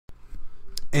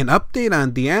An update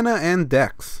on Daina and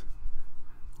Dex.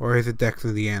 Or is it Dex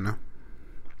and Daina?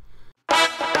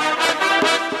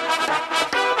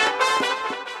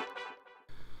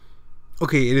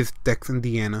 Okay, it is Dex and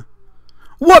Daina.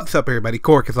 What's up, everybody?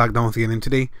 Kolrick is locked on once again, and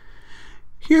today,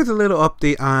 here's a little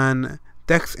update on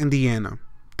Dex and Daina.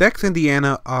 Dex and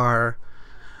Daina are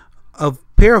a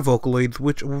pair of Vocaloids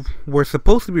which were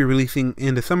supposed to be releasing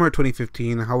in the summer of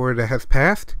 2015, however that has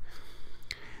passed.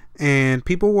 And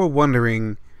people were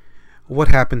wondering what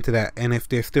happened to that and if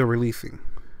they're still releasing.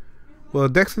 Well,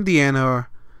 Dex and Daina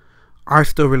are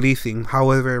still releasing.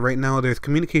 However, right now there's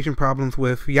communication problems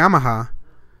with Yamaha.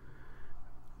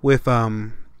 With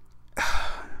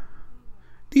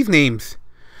these names,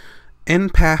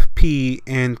 Empath P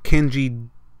and Kenji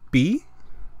B.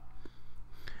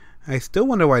 I still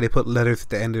wonder why they put letters at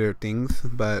the end of their things,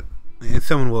 but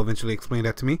someone will eventually explain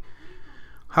that to me.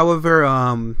 However,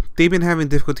 they've been having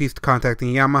difficulties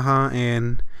contacting Yamaha,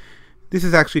 and this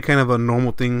is actually kind of a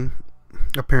normal thing,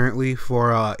 apparently,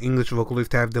 for English Vocaloids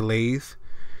to have delays.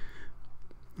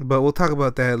 But we'll talk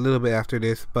about that a little bit after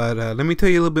this. But let me tell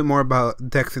you a little bit more about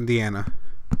Dex and Daina.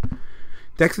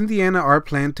 Dex and Daina are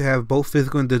planned to have both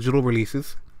physical and digital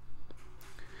releases.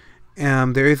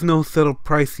 There is no settled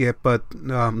price yet, but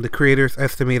the creators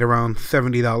estimate around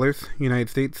 $70 United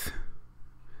States.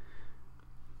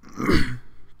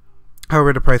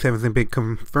 However, the price hasn't been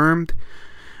confirmed.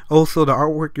 Also, the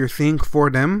artwork you're seeing for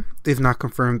them is not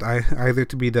confirmed either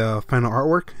to be the final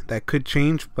artwork. That could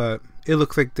change, but it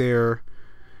looks like they're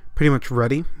pretty much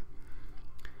ready.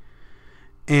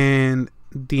 And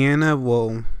Daina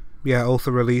will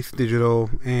also release digital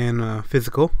and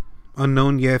physical.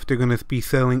 Unknown yet if they're going to be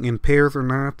selling in pairs or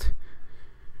not.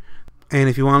 And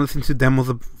if you want to listen to demos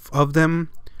of them,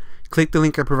 click the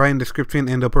link I provide in the description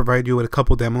and they'll provide you with a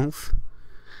couple demos.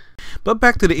 But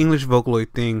back to the English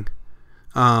Vocaloid thing.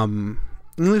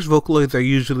 English Vocaloids are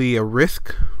usually a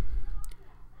risk,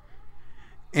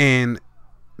 and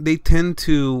they tend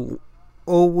to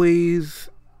always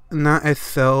not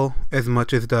sell as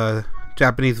much as the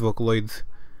Japanese Vocaloids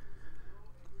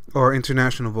or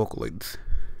international Vocaloids,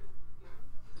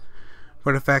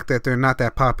 for the fact that they're not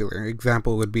that popular.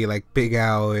 Example would be like Big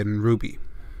Al and Ruby.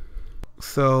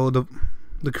 So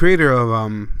the creator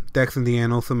of Dex and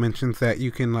Daina also mentions that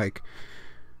you can like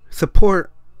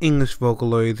support English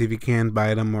Vocaloids if you can,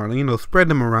 buy them, or spread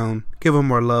them around, give them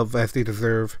more love as they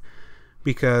deserve,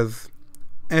 because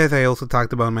as I also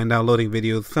talked about in my downloading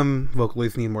videos, some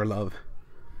Vocaloids need more love.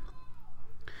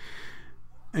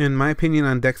 In my opinion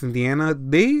on Dex and Daina,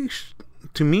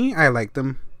 to me, I like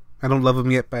them. I don't love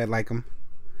them yet, but I like them.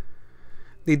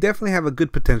 They definitely have a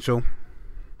good potential.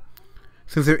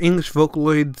 Since they're English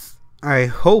Vocaloids, I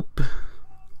hope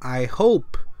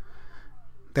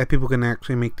that people can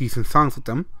actually make decent songs with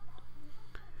them.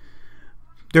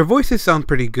 Their voices sound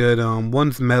pretty good.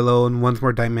 One's mellow and one's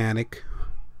more dynamic.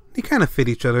 They kind of fit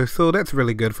each other, so that's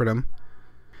really good for them.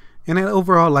 And I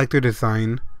overall like their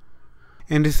design.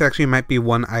 And this actually might be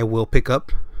one I will pick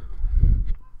up.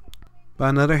 But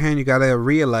on the other hand, you gotta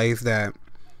realize that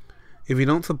if you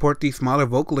don't support these smaller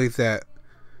Vocaloids that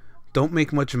don't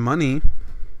make much money,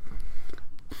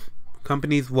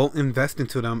 companies won't invest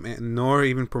into them nor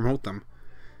even promote them.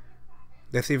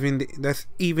 That's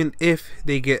even if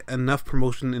they get enough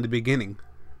promotion in the beginning.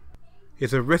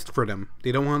 It's a risk for them.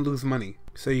 They don't want to lose money.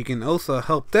 So you can also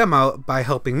help them out by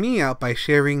helping me out by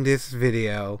sharing this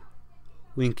video.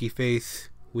 Winky face,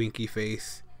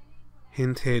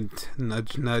 hint hint,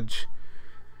 nudge nudge.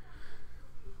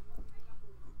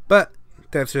 But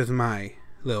that's just my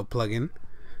little plug-in.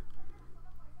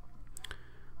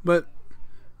 But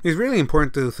it's really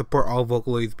important to support all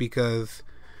Vocaloids because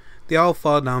they all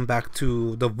fall down back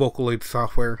to the Vocaloid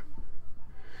software.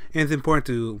 And it's important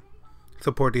to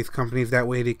support these companies, that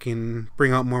way they can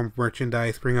bring out more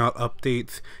merchandise, bring out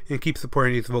updates, and keep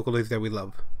supporting these Vocaloids that we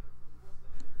love.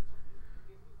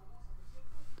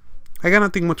 I got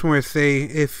nothing much more to say.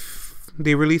 If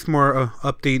they release more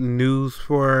update news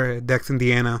for Dex and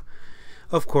Daina,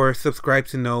 of course, subscribe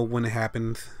to know when it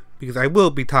happens, because I will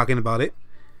be talking about it.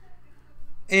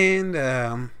 And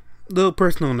little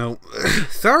personal note.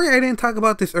 Sorry I didn't talk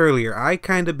about this earlier. I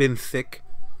kind of been sick.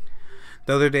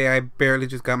 The other day I barely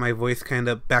just got my voice kind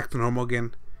of back to normal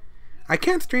again. I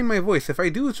can't strain my voice. If I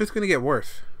do, it's just going to get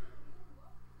worse.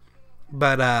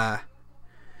 But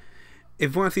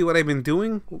if you want to see what I've been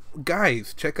doing,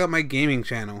 guys, check out my gaming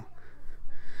channel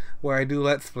where I do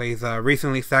Let's Plays.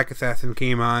 Recently SackAssassin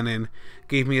came on and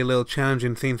gave me a little challenge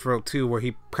in Saints Row 2 where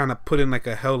he kind of put in like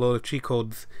a hell load of cheat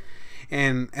codes.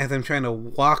 And as I'm trying to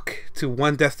walk to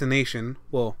one destination,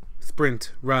 well,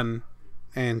 sprint, run,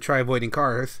 and try avoiding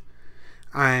cars,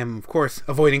 I am, of course,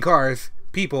 avoiding cars,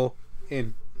 people,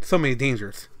 and so many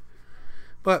dangers.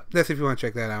 But that's if you want to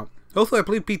check that out. Also, I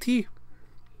played PT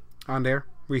on there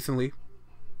recently.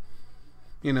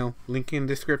 You know, link in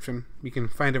description. You can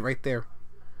find it right there.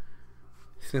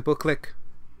 Simple click.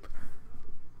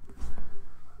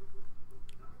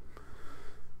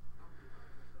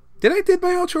 Did I did my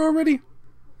outro already?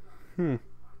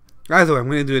 Either way, I'm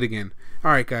going to do it again.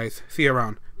 Alright, guys. See you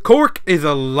around. Kolrick is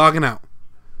logging out.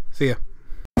 See ya.